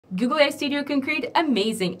Google AI Studio can create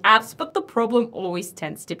amazing apps, but the problem always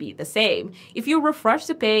tends to be the same. If you refresh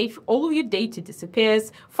the page, all of your data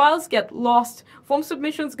disappears, files get lost, form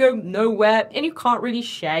submissions go nowhere, and you can't really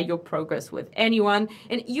share your progress with anyone.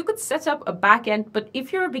 And you could set up a backend, but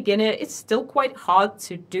if you're a beginner, it's still quite hard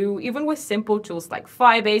to do, even with simple tools like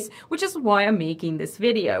Firebase, which is why I'm making this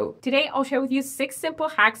video. Today, I'll share with you 6 simple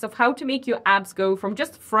hacks of how to make your apps go from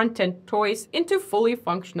just front-end toys into fully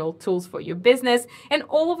functional tools for your business, and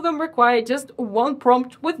all of them require just one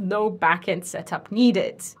prompt with no backend setup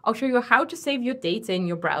needed. I'll show you how to save your data in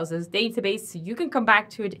your browser's database so you can come back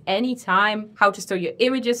to it anytime, how to store your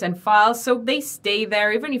images and files so they stay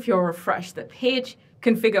there even if you refresh the page,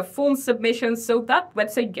 configure form submissions so that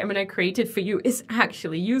website Gemini created for you is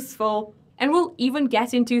actually useful. And we'll even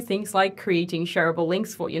get into things like creating shareable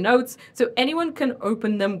links for your notes so anyone can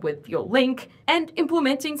open them with your link, and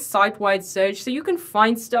implementing site-wide search so you can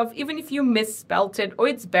find stuff even if you misspelled it or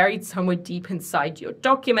it's buried somewhere deep inside your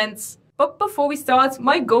documents. But before we start,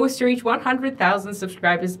 my goal is to reach 100,000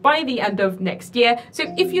 subscribers by the end of next year. So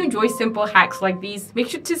if you enjoy simple hacks like these, make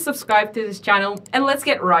sure to subscribe to this channel, and let's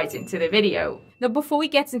get right into the video. Now, before we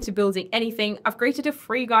get into building anything, I've created a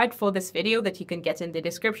free guide for this video that you can get in the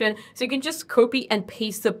description. So you can just copy and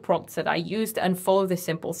paste the prompts that I used and follow the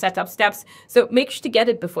simple setup steps. So make sure to get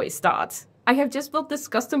it before you start. I have just built this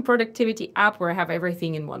custom productivity app where I have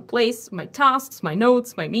everything in one place, my tasks, my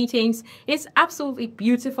notes, my meetings. It's absolutely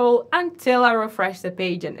beautiful until I refresh the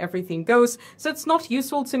page and everything goes, so it's not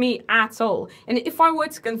useful to me at all. And if I were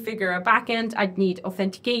to configure a backend, I'd need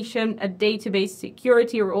authentication, a database,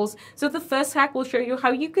 security rules. So the first hack will show you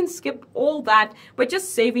how you can skip all that by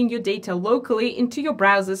just saving your data locally into your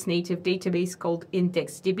browser's native database called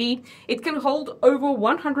IndexDB. It can hold over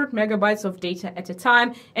 100 megabytes of data at a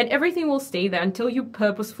time, and everything will stay there until you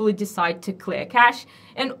purposefully decide to clear cache,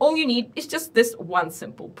 and all you need is just this one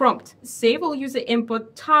simple prompt. Save all user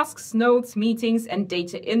input, tasks, notes, meetings, and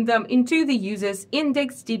data in them into the user's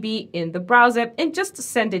IndexDB in the browser, and just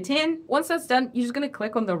send it in. Once that's done, you're just going to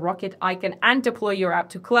click on the rocket icon and deploy your app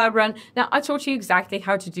to Cloud Run. Now, I taught you exactly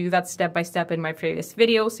how to do that step by step in my previous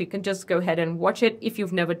video, so you can just go ahead and watch it if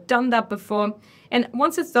you've never done that before. And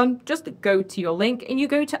once it's done, just go to your link and you're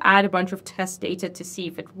going to add a bunch of test data to see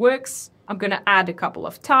if it works. I'm going to add a couple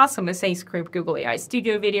of tasks. I'm going to say script Google AI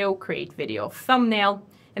Studio video, create video thumbnail.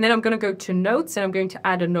 And then I'm going to go to notes and I'm going to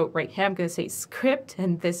add a note right here. I'm going to say script,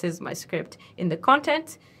 and this is my script in the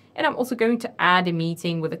content. And I'm also going to add a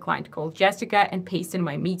meeting with a client called Jessica and paste in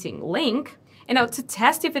my meeting link. And now to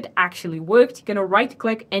test if it actually worked, you're going to right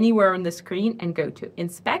click anywhere on the screen and go to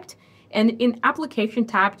inspect. And in application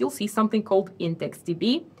tab, you'll see something called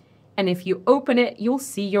IndexDB. And if you open it, you'll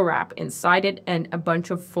see your app inside it and a bunch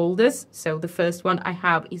of folders. So the first one I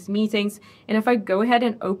have is meetings. And if I go ahead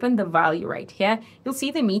and open the value right here, you'll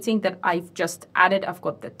see the meeting that I've just added. I've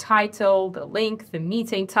got the title, the link, the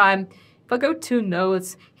meeting time. If I go to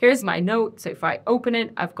notes, here's my note. So if I open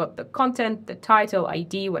it, I've got the content, the title,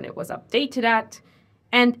 ID, when it was updated at.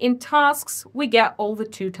 And in tasks, we get all the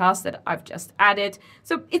 2 tasks that I've just added.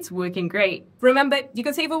 So it's working great. Remember, you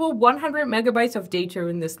can save over 100 megabytes of data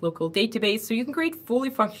in this local database, so you can create fully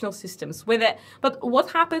functional systems with it. But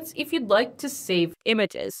what happens if you'd like to save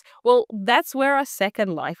images? Well, that's where our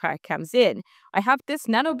second life hack comes in. I have this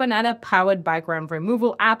Nano Banana powered background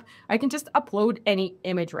removal app. I can just upload any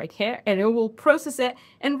image right here and it will process it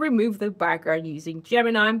and remove the background using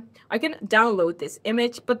Gemini. I can download this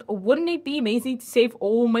image, but wouldn't it be amazing to save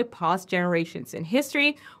all my past generations in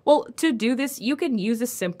history? Well, to do this, you can use a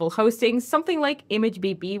simple hosting, something like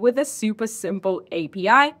ImageBB with a super simple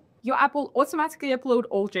API. Your app will automatically upload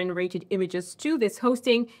all generated images to this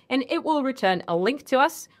hosting, and it will return a link to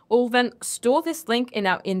us. We'll then store this link in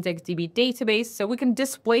our IndexDB database so we can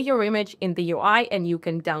display your image in the UI and you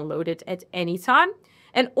can download it at any time.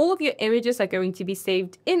 And all of your images are going to be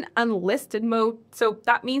saved in unlisted mode, so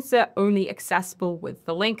that means they're only accessible with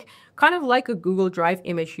the link, kind of like a Google Drive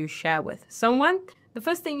image you share with someone. The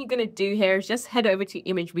first thing you're going to do here is just head over to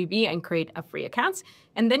ImageBB and create a free account.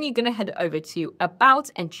 And then you're going to head over to About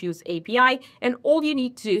and choose API. And all you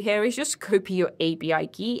need to do here is just copy your API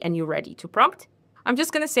key and you're ready to prompt. I'm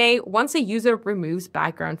just going to say, once a user removes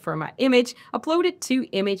background from our image, upload it to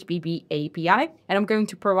ImageBB API. And I'm going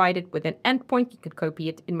to provide it with an endpoint. You could copy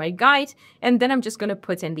it in my guide. And then I'm just going to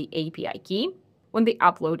put in the API key. When the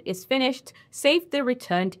upload is finished, save the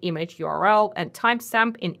returned image URL and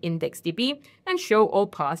timestamp in IndexDB and show all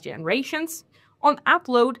past generations. On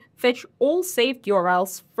upload, fetch all saved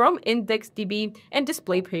URLs from IndexDB and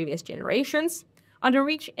display previous generations. Under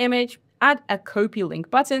each image, add a copy link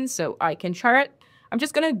button so I can share it. I'm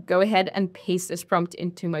just going to go ahead and paste this prompt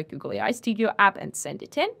into my Google AI Studio app and send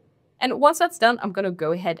it in. And once that's done, I'm going to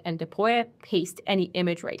go ahead and deploy it, paste any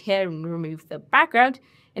image right here and remove the background.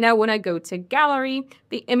 And now when I go to gallery,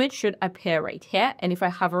 the image should appear right here. And if I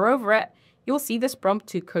hover over it, you'll see this prompt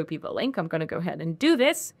to copy the link. I'm going to go ahead and do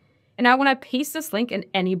this. And now when I paste this link in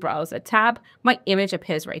any browser tab, my image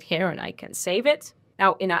appears right here and I can save it.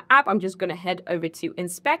 Now in our app, I'm just going to head over to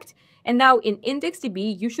inspect. And now in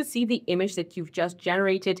IndexDB, you should see the image that you've just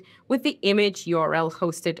generated with the image URL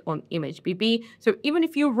hosted on ImageBB. So even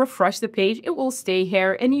if you refresh the page, it will stay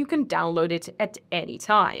here and you can download it at any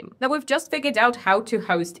time. Now we've just figured out how to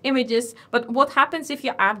host images, but what happens if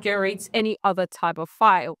your app generates any other type of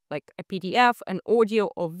file, like a PDF, an audio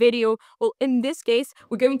or video? Well, in this case,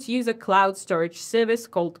 we're going to use a cloud storage service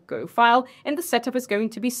called Gofile, and the setup is going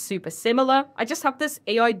to be super similar. I just have this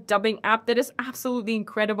AI dubbing app that is absolutely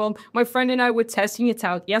incredible. My friend and I were testing it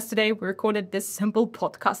out yesterday. We recorded this simple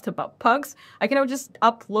podcast about pugs. I can now just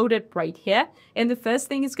upload it right here. And the first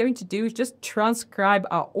thing it's going to do is just transcribe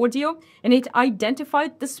our audio, and it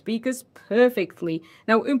identified the speakers perfectly.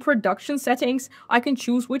 Now in production settings, I can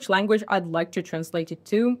choose which language I'd like to translate it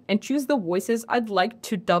to and choose the voices I'd like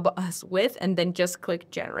to dub us with, and then just click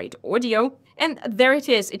generate audio. And there it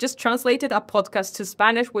is. It just translated our podcast to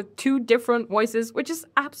Spanish with 2 different voices, which is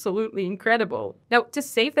absolutely incredible. Now, to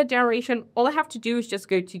save that generation, all I have to do is just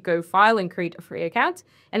go to Gofile and create a free account.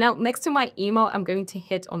 And now next to my email, I'm going to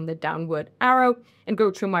hit on the downward arrow and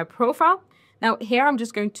go to my profile. Now here, I'm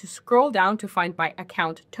just going to scroll down to find my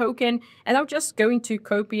account token, and I'm just going to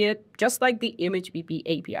copy it just like the ImageBB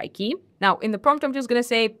API key. Now in the prompt, I'm just going to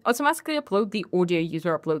say, automatically upload the audio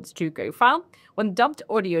user uploads to Gofile. When dubbed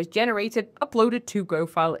audio is generated, upload it to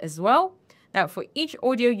Gofile as well. Now for each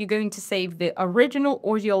audio, you're going to save the original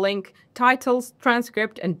audio link, titles,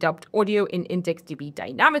 transcript, and dubbed audio in IndexDB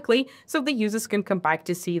dynamically, so the users can come back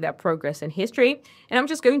to see their progress and history. And I'm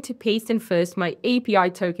just going to paste in first my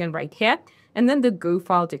API token right here, and then the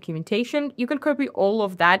Gofile documentation. You can copy all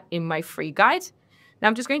of that in my free guide. Now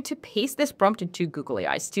I'm just going to paste this prompt into Google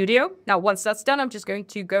AI Studio. Now once that's done, I'm just going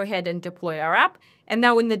to go ahead and deploy our app. And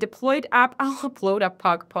now in the deployed app, I'll upload our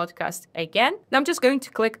Pug podcast again. Now I'm just going to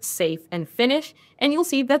click Save and Finish, and you'll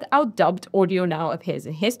see that our dubbed audio now appears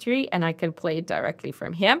in history, and I can play it directly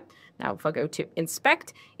from here. Now, if I go to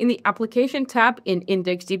Inspect, in the Application tab in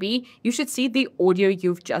IndexDB, you should see the audio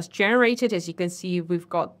you've just generated. As you can see, we've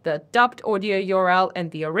got the dubbed audio URL and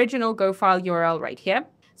the original Gofile URL right here.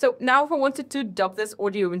 So now if I wanted to dub this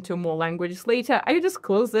audio into more languages later, I could just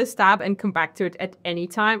close this tab and come back to it at any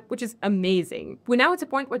time, which is amazing. We're now at a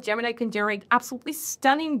point where Gemini can generate absolutely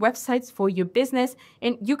stunning websites for your business,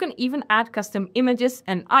 and you can even add custom images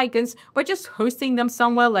and icons by just hosting them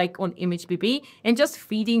somewhere like on ImageBB and just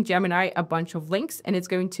feeding Gemini a bunch of links, and it's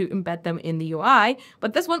going to embed them in the UI.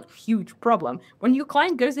 But there's one huge problem. When your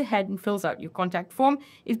client goes ahead and fills out your contact form,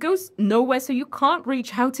 it goes nowhere, so you can't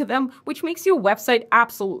reach out to them, which makes your website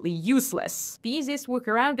absolutely useless. The easiest work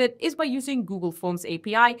around it is by using Google Forms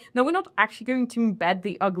API. Now, we're not actually going to embed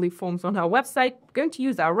the ugly forms on our website. We're going to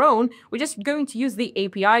use our own. We're just going to use the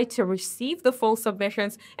API to receive the full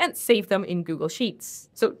submissions and save them in Google Sheets.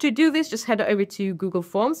 So to do this, just head over to Google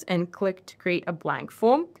Forms and click to create a blank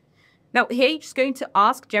form. Now here, you're just going to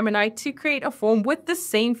ask Gemini to create a form with the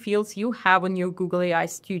same fields you have on your Google AI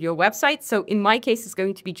Studio website. So in my case, it's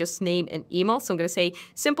going to be just name and email. So I'm going to say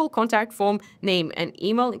simple contact form, name and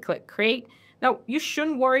email, and click create. Now, you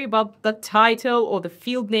shouldn't worry about the title or the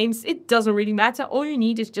field names. It doesn't really matter. All you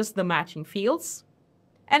need is just the matching fields.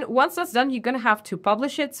 And once that's done, you're going to have to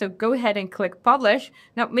publish it. So go ahead and click publish.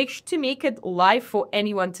 Now make sure to make it live for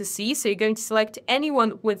anyone to see. So you're going to select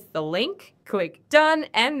anyone with the link, click done.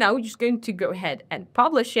 And now you're just going to go ahead and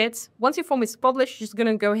publish it. Once your form is published, you're just going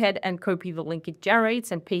to go ahead and copy the link it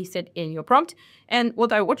generates and paste it in your prompt. And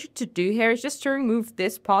what I want you to do here is just to remove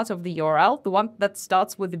this part of the URL, the one that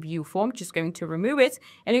starts with the view form, just going to remove it.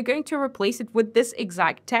 And you're going to replace it with this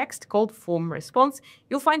exact text called form response.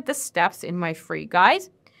 You'll find the steps in my free guide.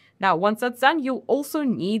 Now, once that's done, you'll also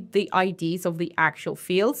need the IDs of the actual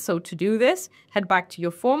fields. So to do this, head back to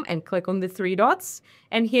your form and click on the 3 dots.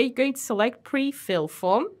 And here you're going to select pre-fill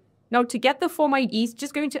form. Now, to get the form IDs,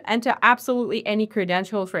 just going to enter absolutely any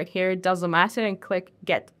credentials right here. It doesn't matter, and click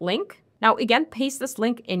get link. Now, again, paste this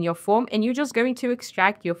link in your form, and you're just going to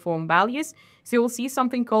extract your form values. So you'll see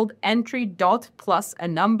something called entry dot plus a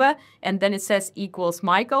number, and then it says equals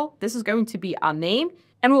Michael. This is going to be our name.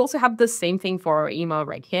 And we also have the same thing for our email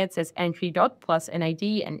right here. It says entry dot plus an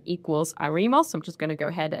ID and equals our email. So I'm just going to go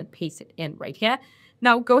ahead and paste it in right here.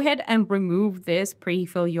 Now go ahead and remove this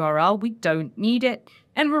pre-fill URL. We don't need it.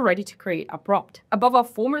 And we're ready to create a prompt. Above our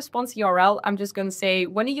form response URL, I'm just going to say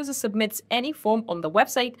when a user submits any form on the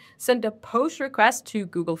website, send a post request to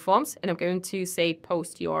Google Forms. And I'm going to say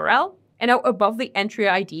post URL. And now above the entry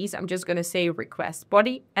IDs, I'm just going to say request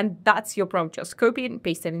body. And that's your prompt. Just copy it and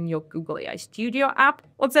paste it in your Google AI Studio app.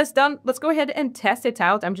 Once that's done, let's go ahead and test it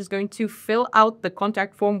out. I'm just going to fill out the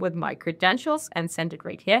contact form with my credentials and send it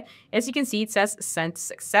right here. As you can see, it says sent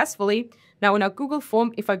successfully. Now in our Google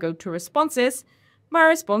form, if I go to responses, my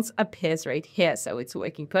response appears right here, so it's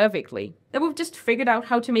working perfectly. Then we've just figured out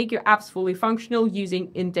how to make your apps fully functional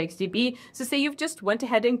using IndexDB. So say you've just went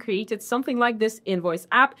ahead and created something like this invoice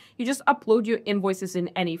app. You just upload your invoices in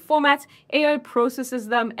any format, AI processes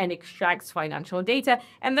them and extracts financial data,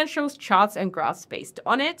 and then shows charts and graphs based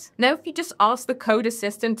on it. Now, if you just ask the code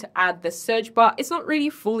assistant to add the search bar, it's not really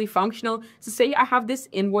fully functional. So say I have this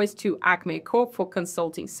invoice to Acme Corp for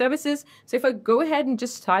consulting services. So if I go ahead and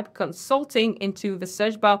just type consulting into the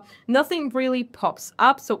search bar, nothing really pops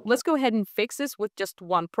up. So let's go ahead and fix this with just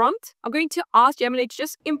one prompt. I'm going to ask Gemini to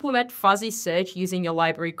just implement fuzzy search using a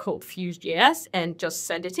library called FuseJS and just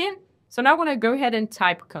send it in. So now when I go ahead and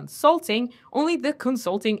type consulting, only the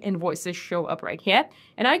consulting invoices show up right here.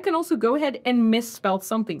 And I can also go ahead and misspell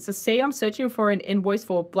something. So say I'm searching for an invoice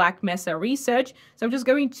for Black Mesa research. So I'm just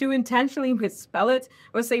going to intentionally misspell it,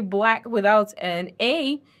 or say black without an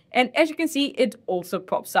A. And as you can see, it also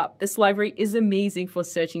pops up. This library is amazing for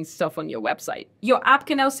searching stuff on your website. Your app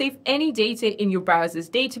can now save any data in your browser's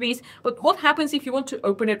database, but what happens if you want to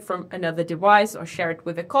open it from another device or share it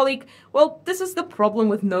with a colleague? Well, this is the problem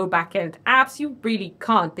with no backend apps. You really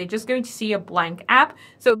can't. They're just going to see a blank app.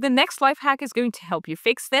 So the next life hack is going to help you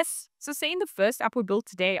fix this. So say in the first app we built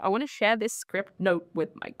today, I want to share this script note with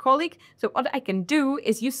my colleague. So what I can do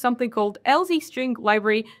is use something called LZString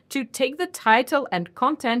library to take the title and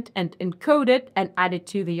content and encode it and add it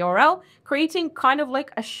to the URL, creating kind of like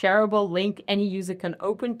a shareable link any user can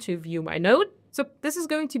open to view my note. So this is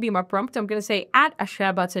going to be my prompt. I'm going to say add a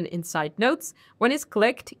share button inside notes. When it's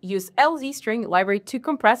clicked, use LZString library to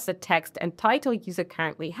compress the text and title user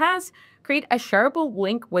currently has, create a shareable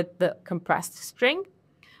link with the compressed string.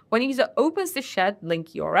 When a user opens the shared link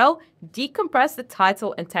URL, decompress the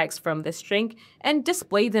title and text from the string and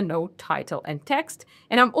display the note title and text.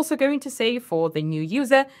 And I'm also going to say for the new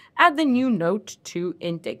user, add the new note to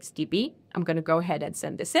IndexDB. I'm going to go ahead and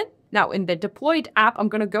send this in. Now in the deployed app, I'm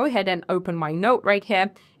going to go ahead and open my note right here,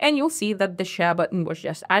 and you'll see that the share button was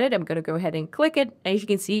just added. I'm going to go ahead and click it. As you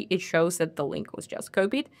can see, it shows that the link was just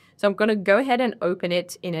copied. So I'm going to go ahead and open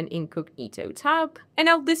it in an incognito tab. And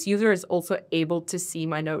now this user is also able to see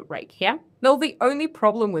my note right here. Now, the only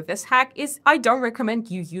problem with this hack is I don't recommend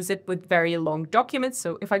you use it with very long documents.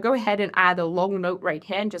 So if I go ahead and add a long note right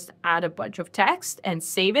here and just add a bunch of text and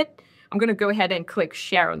save it, I'm going to go ahead and click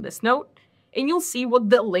share on this note. And you'll see what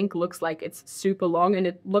the link looks like. It's super long and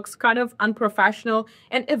it looks kind of unprofessional,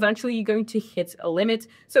 and eventually you're going to hit a limit.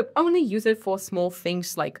 So only use it for small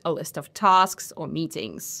things like a list of tasks or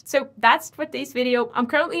meetings. So that's for today's video. I'm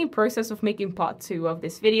currently in process of making part 2 of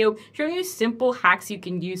this video, showing you simple hacks you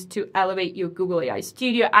can use to elevate your Google AI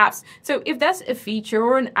Studio apps. So if there's a feature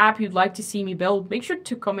or an app you'd like to see me build, make sure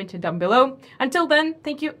to comment it down below. Until then,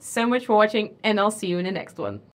 thank you so much for watching, and I'll see you in the next one.